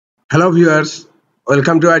Hello viewers,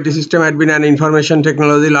 welcome to IT System Admin and Information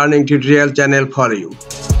Technology Learning Tutorial channel for you.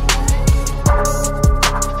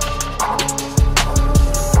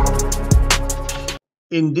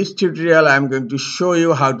 In this tutorial, I am going to show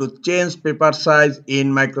you how to change paper size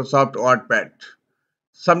in Microsoft WordPad.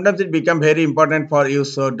 Sometimes it becomes very important for you,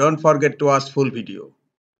 so don't forget to watch full video.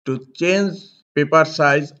 To change paper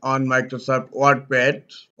size on Microsoft WordPad,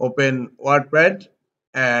 open WordPad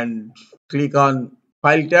and click on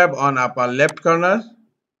File tab on upper left corner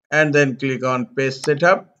and then click on Page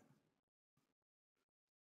Setup,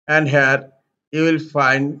 and here you will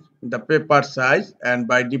find the paper size, and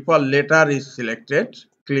by default letter is selected.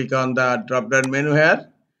 Click on the drop down menu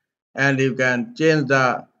here and you can change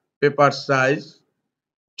the paper size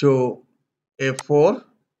to A4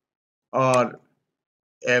 or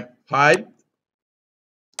A5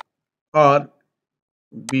 or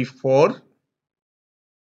B4.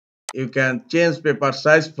 You can change paper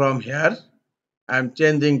size from here. I am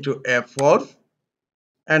changing to A4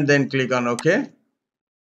 and then click on OK,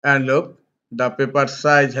 and look, the paper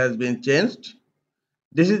size has been changed.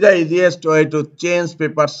 This is the easiest way to change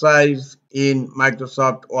paper size in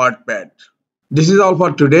Microsoft WordPad. This is all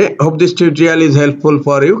for today. Hope this tutorial is helpful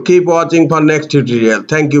for you. Keep watching for next tutorial.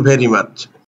 Thank you very much.